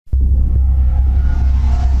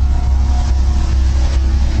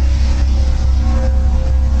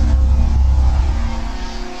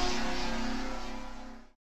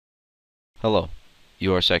Hello,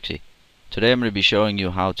 you are sexy. Today I'm going to be showing you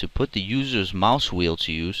how to put the user's mouse wheel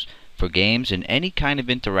to use for games and any kind of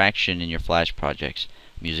interaction in your Flash projects.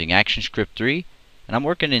 I'm using ActionScript 3 and I'm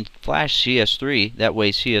working in Flash CS3, that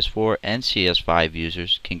way CS4 and CS5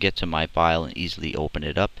 users can get to my file and easily open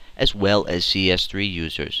it up, as well as CS3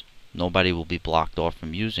 users. Nobody will be blocked off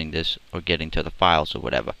from using this or getting to the files or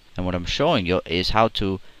whatever. And what I'm showing you is how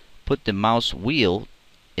to put the mouse wheel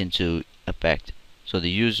into effect, so the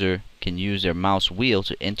user can use their mouse wheel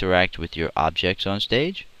to interact with your objects on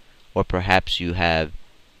stage, or perhaps you have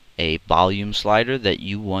a volume slider that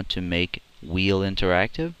you want to make wheel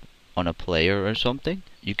interactive on a player or something.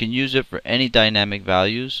 You can use it for any dynamic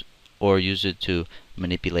values or use it to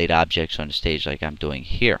manipulate objects on the stage like I'm doing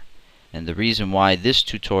here. And the reason why this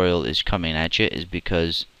tutorial is coming at you is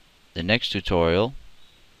because the next tutorial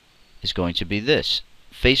is going to be this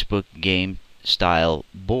Facebook game style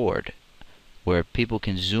board, where people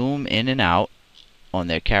can zoom in and out on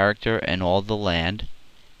their character and all the land,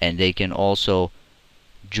 and they can also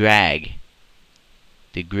drag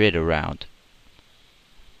the grid around.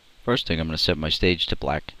 First thing, I'm going to set my stage to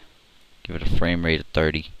black, give it a frame rate of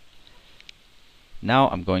 30. Now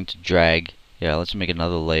I'm going to drag, let's make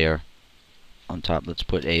another layer on top. Let's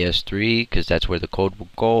put AS3 because that's where the code will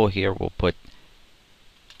go. Here we'll put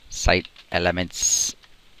site elements.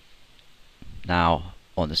 Now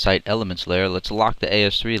on the site elements layer, let's lock the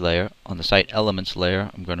AS3 layer. On the site elements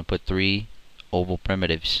layer, I'm going to put 3 oval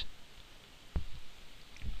primitives.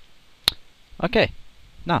 Okay,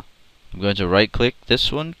 now I'm going to right click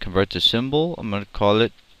this one, convert to symbol. I'm going to call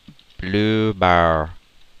it blue bar.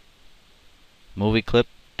 Movie clip,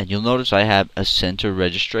 and you'll notice I have a center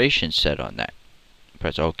registration set on that.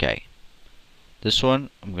 Press OK. This one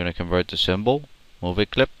I'm going to convert to symbol, movie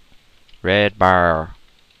clip, red bar.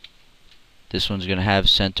 This one's going to have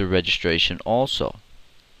center registration also.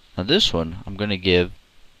 Now this one I'm going to give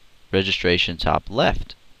registration top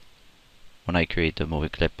left. When I create the movie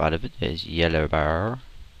clip out of it, is yellow bar.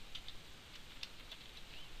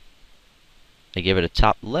 I give it a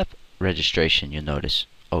top left registration, you'll notice.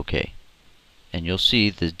 OK. And you'll see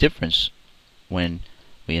the difference when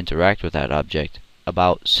we interact with that object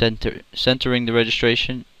about centering the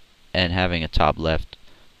registration and having a top left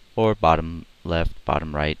or bottom left,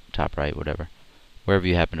 bottom right, top right, whatever, wherever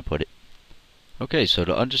you happen to put it. Okay, so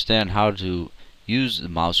to understand how to use the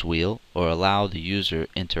mouse wheel or allow the user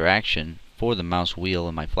interaction for the mouse wheel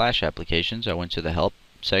in my Flash applications, I went to the help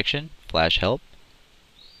section, Flash help,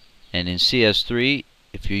 and in CS3,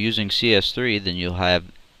 if you're using CS3, then you'll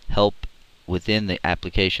have help within the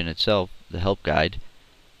application itself, the help guide.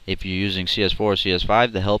 If you're using CS4 or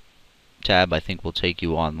CS5, the help tab I think will take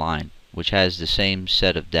you online, which has the same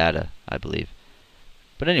set of data, I believe.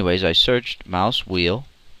 But anyways, I searched mouse wheel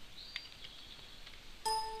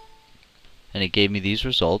and it gave me these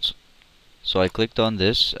results. So I clicked on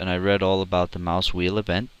this and I read all about the mouse wheel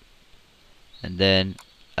event, and then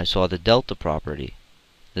I saw the delta property.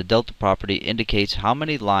 The delta property indicates how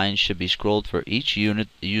many lines should be scrolled for each unit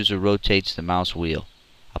the user rotates the mouse wheel.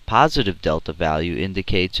 A positive delta value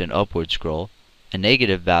indicates an upward scroll. A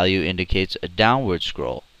negative value indicates a downward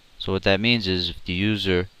scroll. So what that means is if the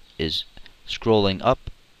user is scrolling up,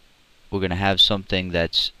 we're going to have something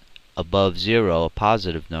that's above 0, a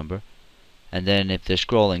positive number. And then if they're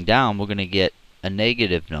scrolling down, we're going to get a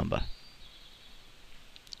negative number.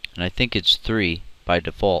 And I think it's 3 by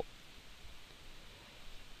default.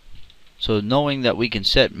 So knowing that we can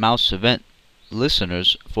set mouse event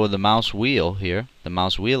listeners for the mouse wheel here, the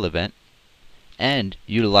mouse wheel event, and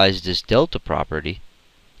utilize this delta property,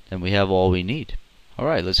 then we have all we need.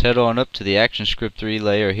 Alright, let's head on up to the ActionScript 3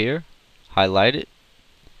 layer here, highlight it,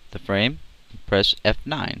 the frame, press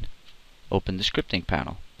F9, open the scripting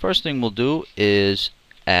panel. First thing we'll do is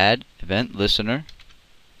add event listener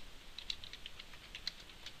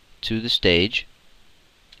to the stage.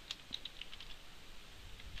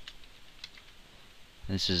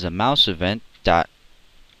 This is a mouse event dot,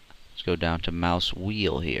 let's go down to mouse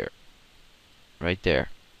wheel here, right there,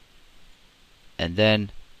 and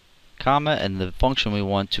then comma and the function we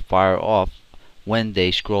want to fire off when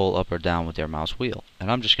they scroll up or down with their mouse wheel.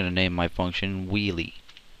 And I'm just going to name my function wheelie.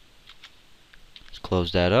 Let's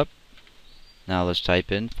close that up. Now let's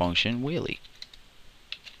type in function wheelie.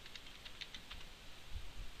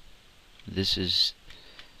 This is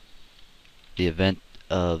the event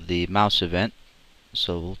of the mouse event,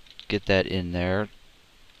 so we'll get that in there.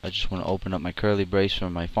 I just want to open up my curly brace for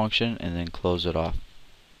my function and then close it off.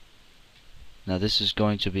 Now this is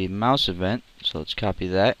going to be mouse event, so let's copy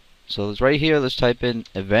that. So let's right here, let's type in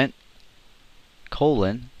event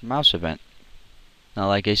colon mouse event. Now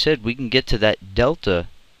like I said, we can get to that delta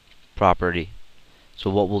property. So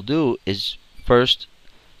what we'll do is first,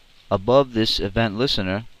 above this event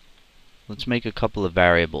listener, let's make a couple of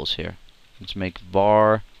variables here. Let's make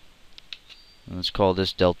var, and let's call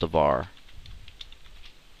this delta var.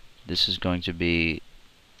 This is going to be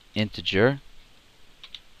integer,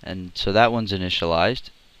 and so that one's initialized.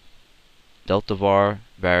 Delta var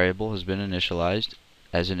variable has been initialized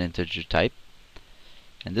as an integer type,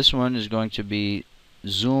 and this one is going to be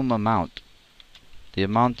zoom amount, the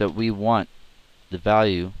amount that we want, the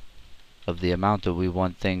value of the amount that we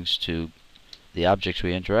want things to, the objects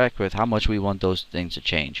we interact with, how much we want those things to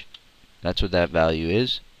change. That's what that value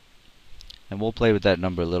is, and we'll play with that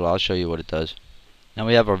number a little. I'll show you what it does. Now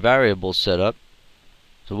we have our variables set up.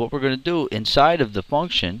 So what we're going to do inside of the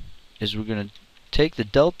function is we're going to take the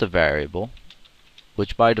delta variable,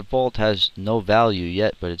 which by default has no value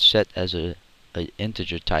yet, but it's set as a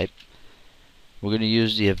integer type. We're going to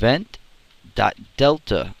use the event.delta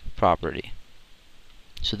property.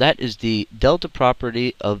 So that is the delta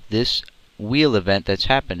property of this wheel event that's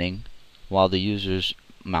happening while the user's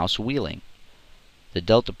mouse wheeling. The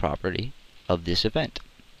delta property of this event.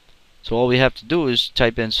 So all we have to do is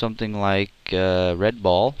type in something like red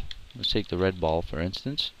ball. Let's take the red ball for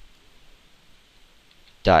instance.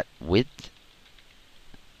 Dot width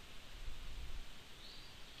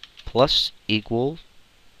plus equals.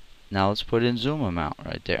 Now let's put in zoom amount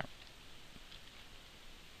right there.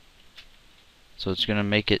 So it's going to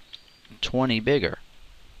make it 20 bigger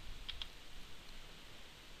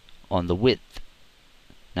on the width.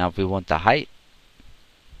 Now if we want the height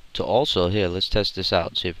to also, here, let's test this out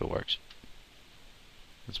and see if it works.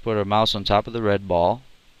 Let's put our mouse on top of the red ball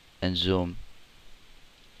and zoom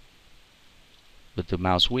with the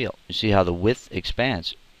mouse wheel. You see how the width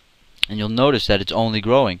expands, and you'll notice that it's only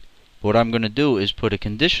growing. What I'm going to do is put a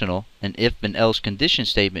conditional, an if and else condition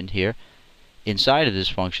statement here inside of this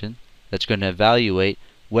function that's going to evaluate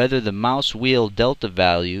whether the mouse wheel delta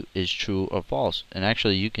value is true or false. And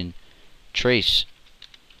actually you can trace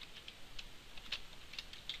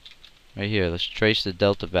right here. Let's trace the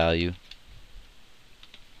delta value,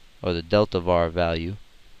 or the delta var value,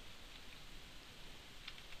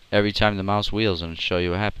 every time the mouse wheels, and I'll show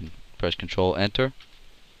you what happened. Press Control Enter.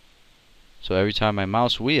 So every time I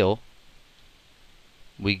mouse wheel,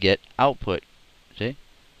 we get output. See?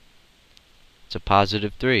 It's a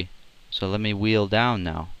positive 3. So let me wheel down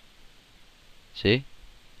now. See?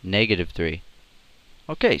 Negative 3.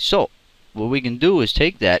 Okay, so what we can do is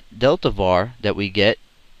take that delta var that we get,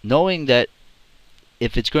 knowing that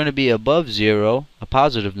if it's going to be above 0, a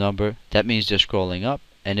positive number, that means they're scrolling up.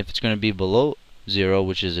 And if it's going to be below 0,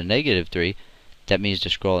 which is a negative 3, that means they're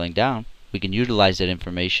scrolling down. We can utilize that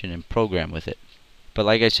information and program with it. But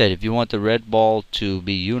like I said, if you want the red ball to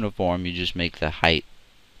be uniform, you just make the height.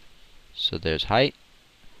 So there's height.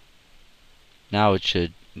 Now it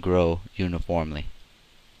should grow uniformly.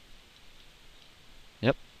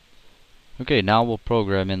 Yep. Okay, now we'll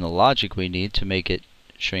program in the logic we need to make it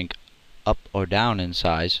shrink up or down in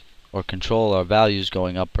size, or control our values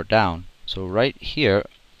going up or down. So right here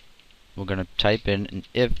we're going to type in an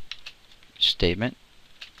if statement,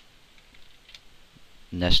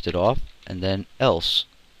 nest it off, and then else.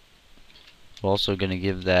 We're also going to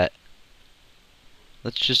give that,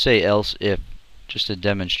 let's just say else if, just to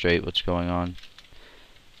demonstrate what's going on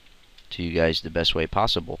to you guys the best way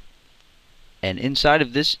possible. And inside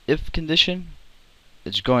of this if condition,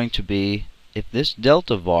 it's going to be, if this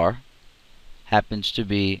delta var happens to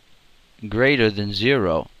be greater than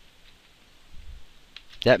 0,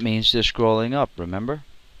 that means they're scrolling up, remember?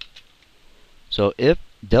 So if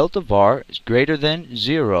delta var is greater than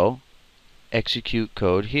 0, execute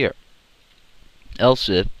code here. Else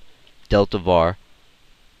if delta var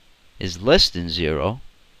is less than 0,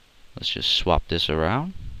 let's just swap this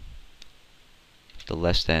around, the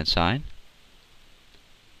less than sign,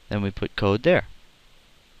 then we put code there.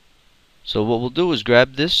 So what we'll do is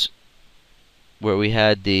grab this where we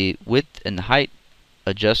had the width and height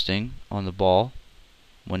adjusting on the ball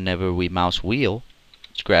whenever we mouse wheel.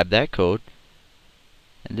 Let's grab that code,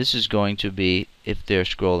 and this is going to be if they're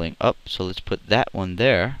scrolling up, so let's put that one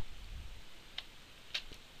there.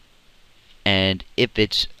 And if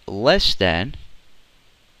it's less than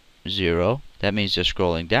 0, that means they're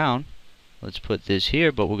scrolling down. Let's put this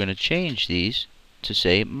here, but we're going to change these to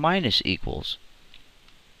say minus equals.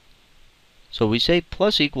 So we say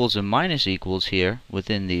plus equals and minus equals here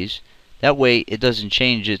within these. That way it doesn't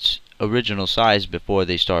change its original size before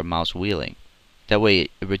they start mouse wheeling. That way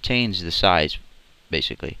it retains the size,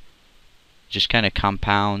 basically. Just kind of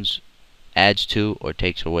compounds, adds to, or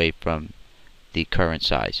takes away from the current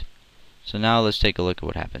size. So now let's take a look at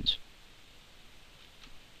what happens.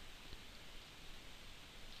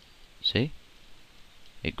 See?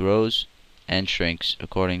 It grows and shrinks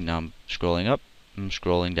according. Now I'm scrolling up, I'm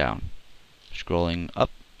scrolling down. Scrolling up,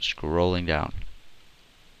 scrolling down.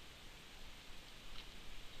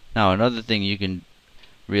 Now another thing you can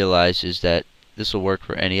realize is that this will work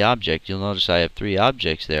for any object. You'll notice I have 3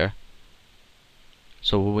 objects there.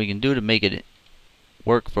 So what we can do to make it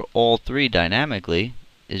work for all 3 dynamically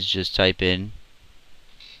is just type in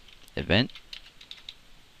event.target.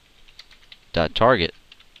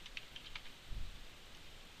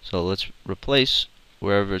 So let's replace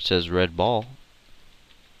wherever it says red ball,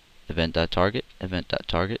 event.target,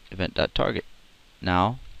 event.target, event.target.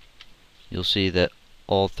 Now you'll see that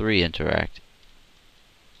all 3 interact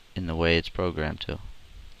in the way it's programmed to.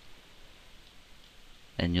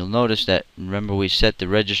 And you'll notice that, remember, we set the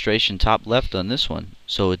registration top left on this one,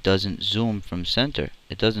 so it doesn't zoom from center.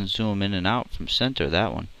 It doesn't zoom in and out from center,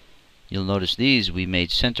 that one. You'll notice these we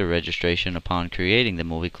made center registration upon creating the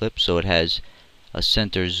movie clip, so it has a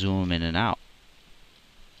center zoom in and out.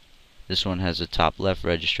 This one has a top left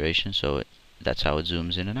registration, so that's how it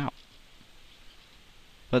zooms in and out.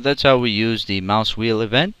 But that's how we use the mouse wheel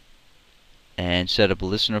event and set up a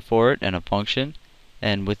listener for it and a function.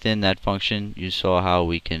 And within that function, you saw how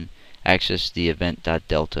we can access the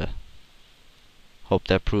event.delta. Hope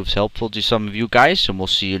that proves helpful to some of you guys, and we'll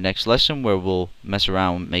see you next lesson where we'll mess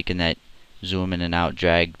around making that zoom in and out,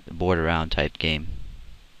 drag the board around type game.